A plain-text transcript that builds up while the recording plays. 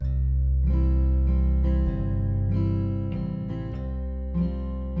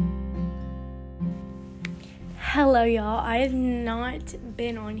Hello, y'all. I have not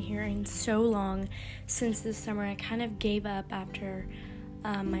been on here in so long since this summer. I kind of gave up after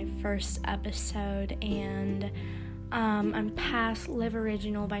my first episode, and I'm past Live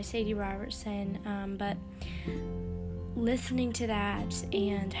Original by Sadie Robertson, but listening to that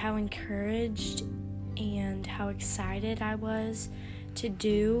and how encouraged and how excited I was to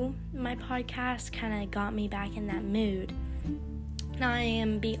do my podcast kind of got me back in that mood. Now I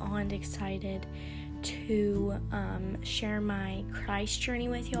am beyond excited to share my Christ journey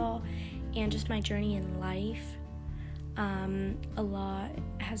with y'all and just my journey in life. A lot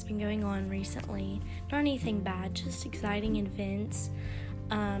has been going on recently. Not anything bad, just exciting events.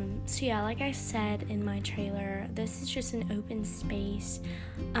 So yeah, like I said in my trailer, this is just an open space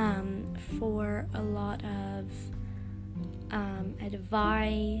for a lot of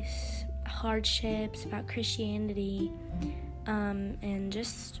advice, hardships about Christianity, and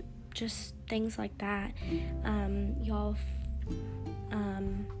just things like that. Y'all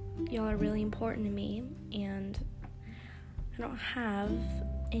are really important to me, and I don't have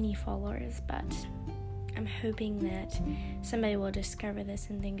any followers, but I'm hoping that somebody will discover this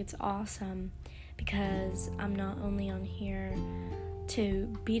and think it's awesome, because I'm not only on here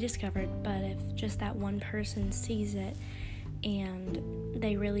to be discovered, but if just that one person sees it and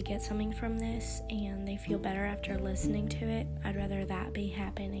they really get something from this and they feel better after listening to it, I'd rather that be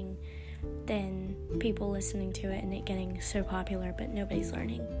happening than people listening to it and it getting so popular but nobody's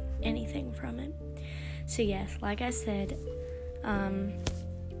learning anything from it. So yes, like I said, I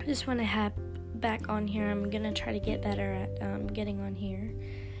just want to have back on here. I'm gonna try to get better at getting on here.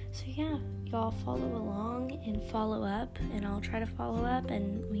 So yeah, y'all follow along and follow up, and I'll try to follow up,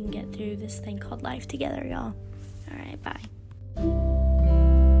 and we can get through this thing called life together, y'all. Alright, bye.